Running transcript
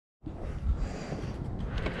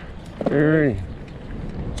Alright.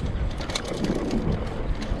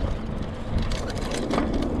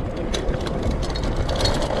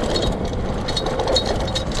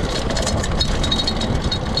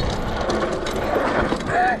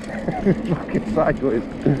 Fucking sideways.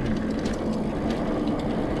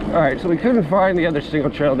 Alright, so we couldn't find the other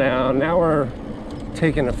single trail down. Now we're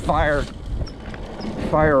taking a fire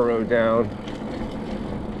road down.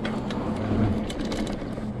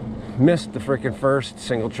 Missed the freaking first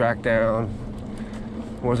single track down.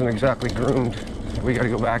 Wasn't exactly groomed. We gotta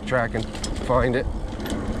go backtrack and find it.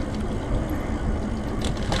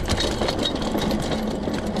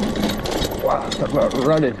 Wow, talk about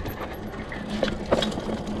rutted.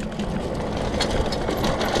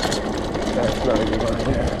 That's not a good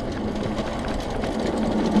idea.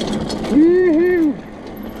 Woohoo!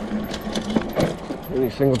 Any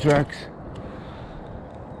single tracks?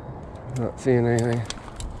 Not seeing anything.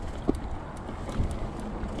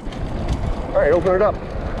 All right, open it up.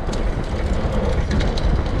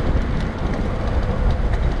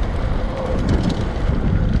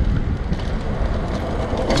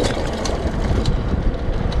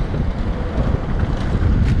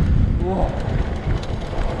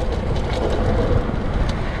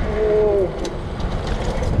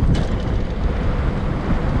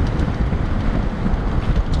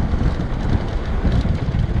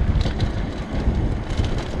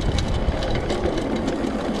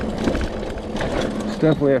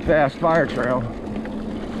 Definitely a fast fire trail.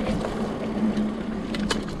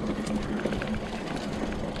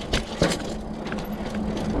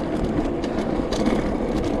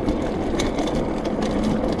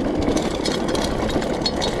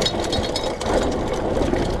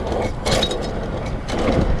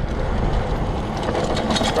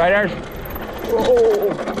 Riders.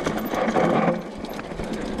 Whoa.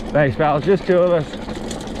 Thanks, pal. It's just two of us.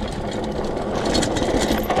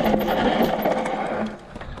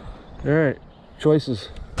 All right, choices.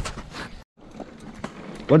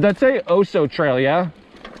 What'd that say? Oso Trail, yeah?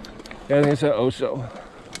 Yeah, I think it said Oso.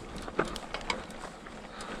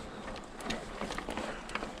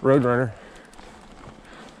 Roadrunner.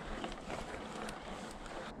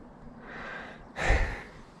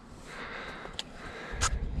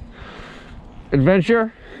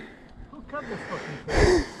 Adventure? Who cut this fucking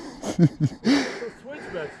thing? There's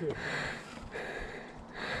switchbacks here.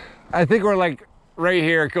 I think we're like right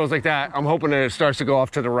here, it goes like that. I'm hoping that it starts to go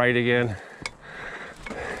off to the right again.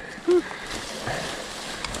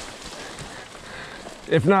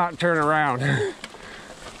 If not, turn around.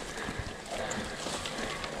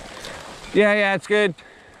 Yeah, it's good.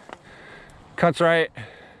 Cuts right.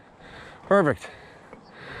 Perfect.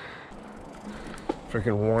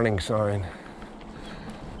 Freaking warning sign.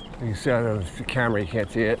 You can see out of the camera, you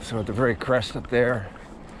can't see it. So at the very crest up there,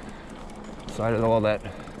 side of all that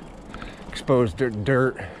exposed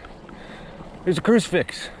dirt. There's a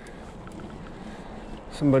crucifix.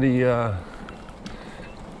 Somebody kind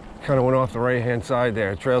of went off the right hand side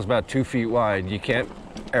there. The trail's about 2 feet wide. You can't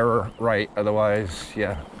error right, otherwise,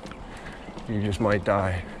 yeah, you just might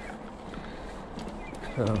die.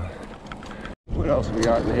 So, what else have we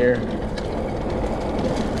got in here?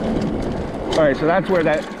 All right, so that's where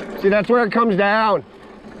that's where it comes down.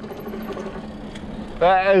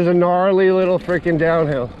 That is a gnarly little freaking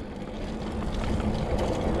downhill.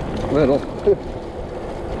 Little.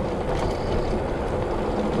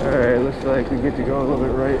 All right, looks like we get to go a little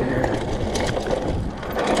bit right here.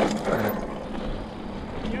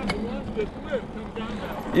 Yeah, the ones that flip come down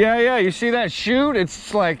now. Yeah, you see that chute?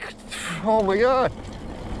 It's like, oh my God.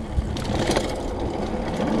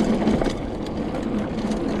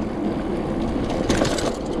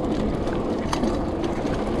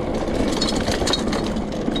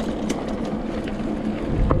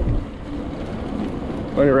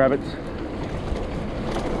 Bunny rabbits.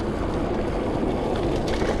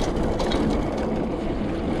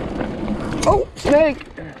 Oh, snake!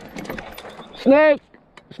 Snake!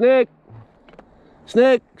 Snake!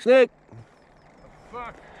 Snake! Snake!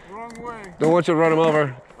 Fuck, wrong way. Don't want you to run him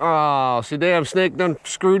over. Oh, see, damn snake done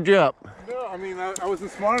screwed you up. No, I mean, I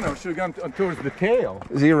wasn't smart enough. Should have gone towards the tail.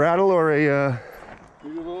 Is he a rattle or a,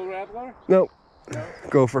 You a little rattler? Nope. No.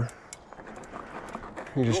 Gopher.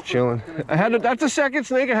 You're just chilling. That's the second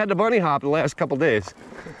snake I had to bunny hop the last couple days.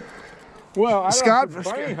 Well, I Scott, don't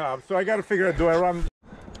have bunny hop, so I got to figure out, do I run?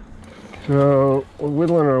 So we're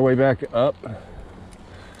whittling our way back up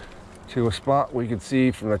to a spot we could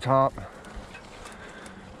see from the top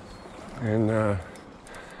and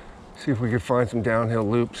see if we could find some downhill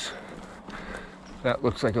loops. That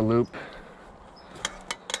looks like a loop.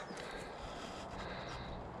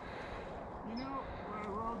 You know, where I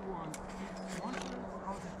rode once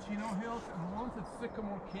I was at Chino, hills and one's at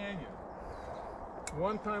Sycamore Canyon.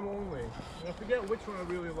 One time only. And I forget which one I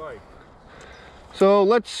really like. So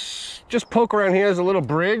let's just poke around here. There's a little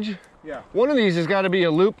bridge. Yeah. One of these has got to be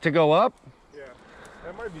a loop to go up. Yeah.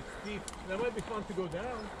 That might be steep. That might be fun to go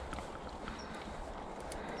down.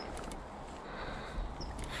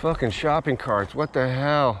 Fucking shopping carts. What the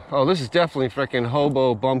hell? Oh, this is definitely freaking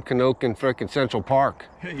Hobo Bumpkanoken freaking Central Park.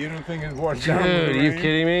 You don't think it's worth Dude, are you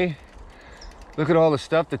kidding me? Look at all the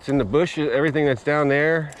stuff that's in the bushes, everything that's down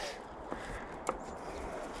there.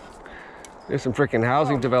 There's some freaking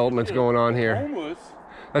housing developments going on here. Homeless.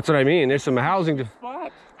 That's what I mean. There's some housing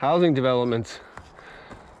developments.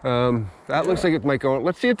 That looks like it might go on.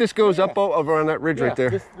 Let's see if this goes up over on that ridge right there.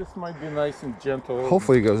 This might be nice and gentle.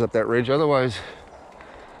 Hopefully it goes up that ridge. Otherwise,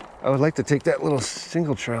 I would like to take that little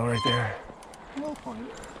single trail right there. We'll find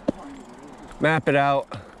it. Map it out.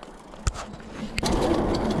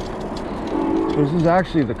 This is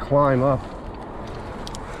actually the climb up.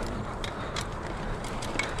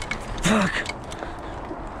 Fuck.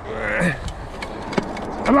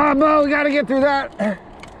 Come on, Bo, we gotta get through that.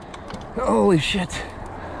 Holy shit.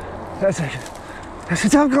 That's a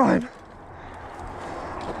tough climb.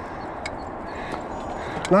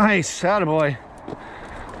 Nice, attaboy.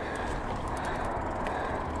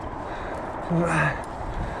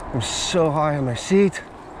 I'm so high on my seat.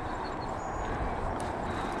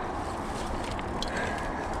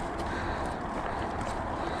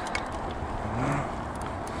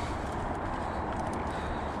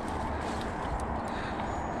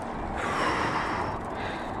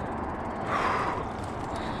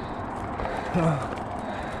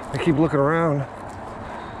 I keep looking around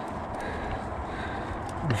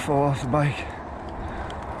and fall off the bike.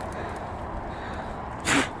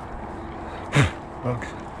 Bugs.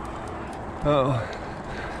 Uh-oh.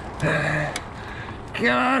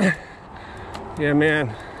 God. Yeah,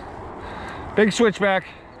 man. Big switchback.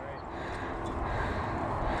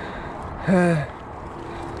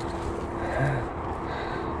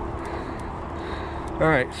 All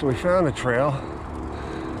right, so we found a trail.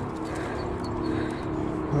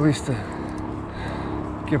 At least to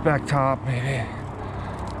get back top, maybe.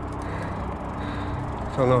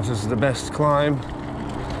 Don't know if this is the best climb.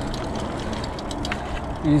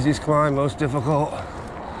 Easiest climb, most difficult.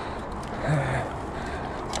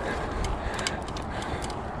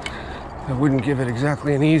 I wouldn't give it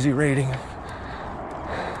exactly an easy rating.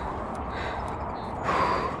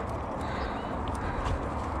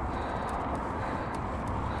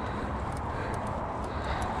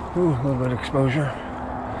 Ooh, a little bit of exposure.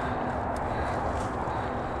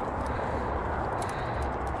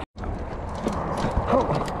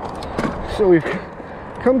 So we've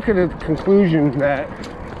come to the conclusion that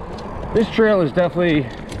this trail is definitely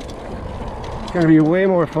going to be way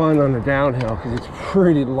more fun on the downhill because it's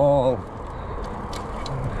pretty long.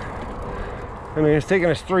 I mean, it's taken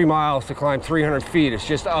us 3 miles to climb 300 feet. It's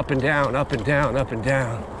just up and down, up and down, up and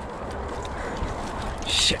down.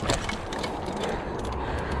 Shit.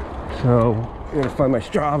 So I'm going to find my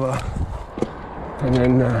Strava and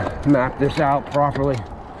then map this out properly.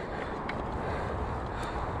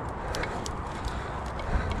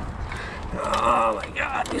 Oh my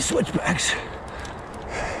God, these switchbacks.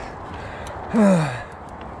 A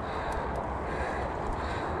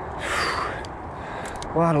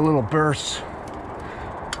lot of little bursts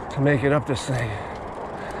to make it up this thing.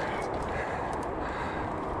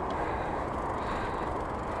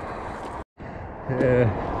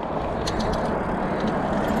 Yeah.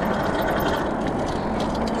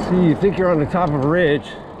 See, you think you're on the top of a ridge,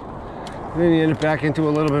 then you end up back into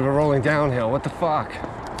a little bit of a rolling downhill. What the fuck?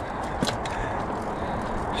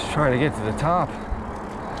 Just trying to get to the top.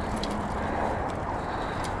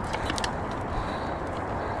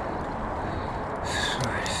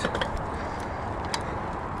 Nice.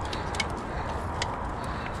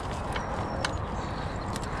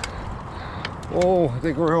 Oh, I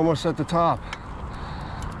think we're almost at the top.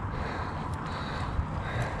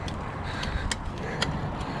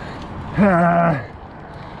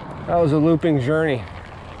 That was a looping journey.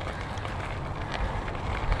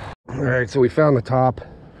 All right, so we found the top.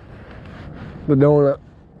 The donut,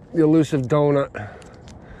 the elusive donut.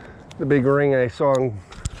 The big ring I saw on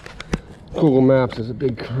Google Maps. There's a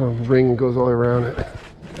big ring that goes all around it.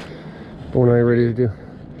 When I ready to do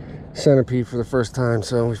centipede for the first time,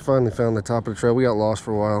 so we finally found the top of the trail. We got lost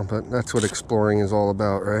for a while, but that's what exploring is all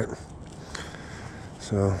about, right?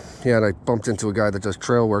 So yeah, and I bumped into a guy that does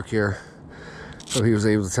trail work here. So he was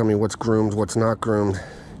able to tell me what's groomed, what's not groomed.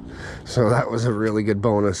 So that was a really good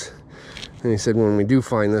bonus. And he said, when we do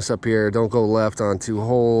find this up here, don't go left onto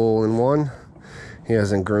hole in one. He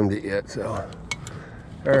hasn't groomed it yet, so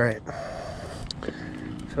All right.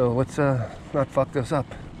 So let's not fuck this up.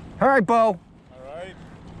 All right, Bo. All right.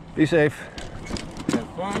 Be safe. Have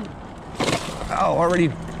fun. Oh, already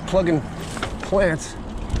plugging plants.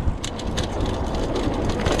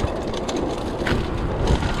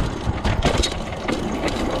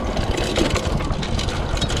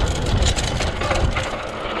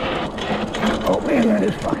 Oh man, that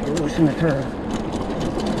is fucking loose in the turn.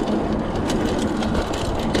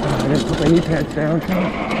 I didn't put my knee pads down, so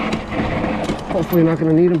hopefully not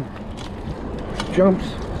gonna need them. Jumps.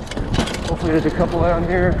 Hopefully there's a couple out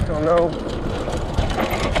here. Don't know.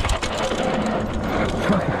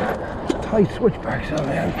 Fucking tight switchbacks, oh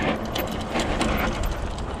man.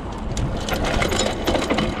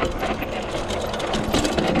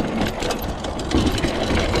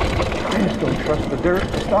 I just don't trust the dirt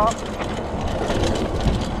to stop.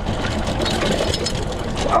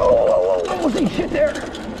 Oh, almost ate shit there.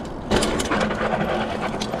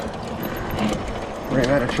 Ran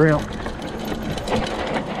out of trail.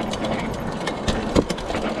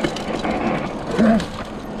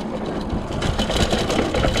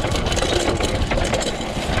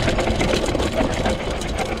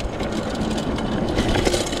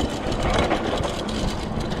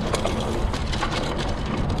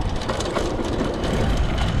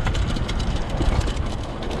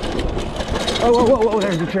 Whoa,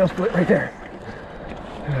 there's the trail split right there.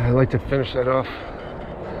 I'd like to finish that off.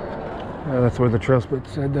 That's where the trail split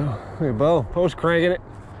said though. Hey, Bo, Bo's cranking it.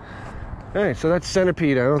 All right, so that's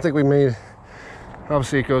Centipede. I don't think we made,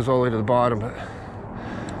 obviously it goes all the way to the bottom, but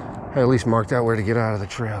I at least marked out where to get out of the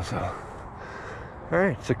trail, so. All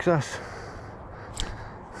right, success.